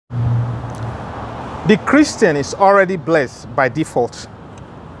The Christian is already blessed by default.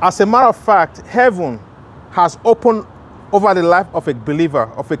 As a matter of fact, heaven has opened over the life of a believer,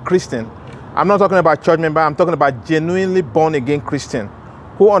 of a Christian. I'm not talking about church member, I'm talking about genuinely born again Christian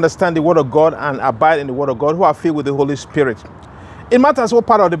who understand the word of God and abide in the word of God, who are filled with the Holy Spirit. It matters what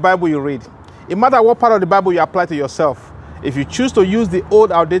part of the Bible you read. It matters what part of the Bible you apply to yourself. If you choose to use the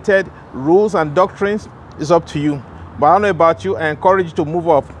old outdated rules and doctrines, it's up to you. But I don't know about you, I encourage you to move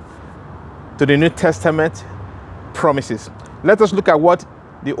up to the New Testament promises. Let us look at what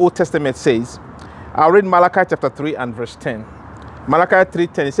the Old Testament says. I'll read Malachi chapter 3 and verse 10. Malachi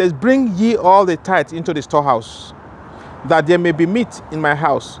 3:10, it says, "Bring ye all the tithes into the storehouse, that there may be meat in my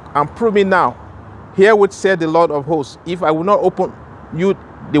house, and prove me now, herewith said the Lord of hosts, if I will not open you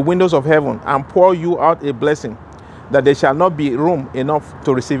the windows of heaven and pour you out a blessing, that there shall not be room enough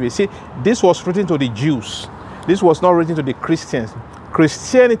to receive it." See, this was written to the Jews. This was not written to the Christians.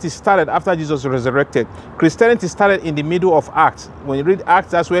 Christianity started after Jesus resurrected. Christianity started in the middle of Acts. When you read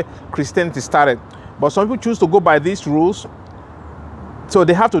Acts, that's where Christianity started. But some people choose to go by these rules, so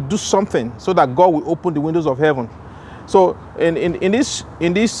they have to do something so that God will open the windows of heaven. So in this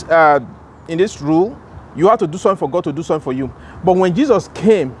rule, you have to do something for God to do something for you. But when Jesus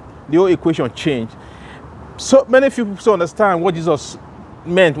came, the whole equation changed. So many people still understand what Jesus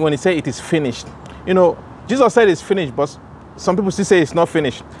meant when he said it is finished. You know, Jesus said it's finished, but some people still say it's not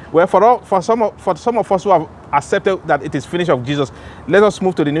finished. Well, for some of us who have accepted that it is finished of Jesus, let us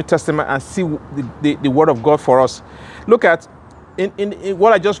move to the New Testament and see the word of God for us. Look at in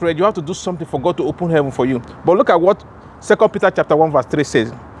what I just read. You have to do something for God to open heaven for you. But look at what 2 Peter chapter 1 verse 3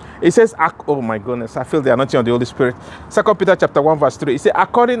 says. It says, oh my goodness, I feel the anointing of the Holy Spirit. 2 Peter chapter 1 verse 3. It says,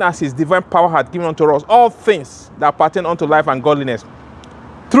 "According as his divine power hath given unto us all things that pertain unto life and godliness,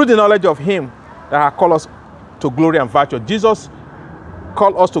 through the knowledge of him that hath called us to glory and virtue." Jesus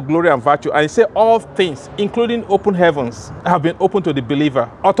called us to glory and virtue. And he said all things, including open heavens, have been opened to the believer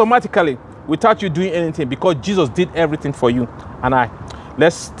automatically without you doing anything, because Jesus did everything for you and I.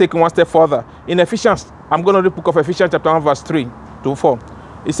 Let's take one step further. In Ephesians, I'm going to read the book of Ephesians chapter 1 verse 3 to 4.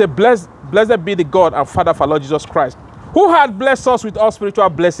 It said, Blessed be the God and Father of our Lord Jesus Christ, who had blessed us with all spiritual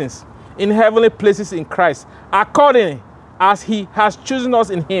blessings in heavenly places in Christ, according as he has chosen us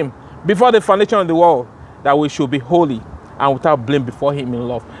in him before the foundation of the world, that we should be holy and without blame before him in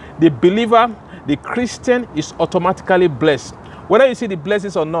love. The believer, the Christian, is automatically blessed, whether you see the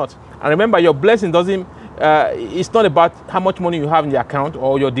blessings or not. And remember, your blessing doesn't, it's not about how much money you have in the account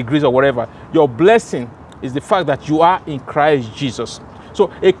or your degrees or whatever. Your blessing is the fact that you are in Christ Jesus. So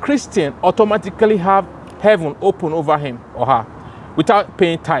a Christian automatically have heaven open over him or her without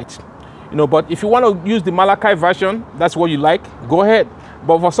paying tithe. You know, but if you want to use the Malachi version, that's what you like, go ahead.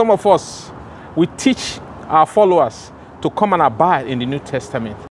 But for some of us, we teach our followers to come and abide in the New Testament.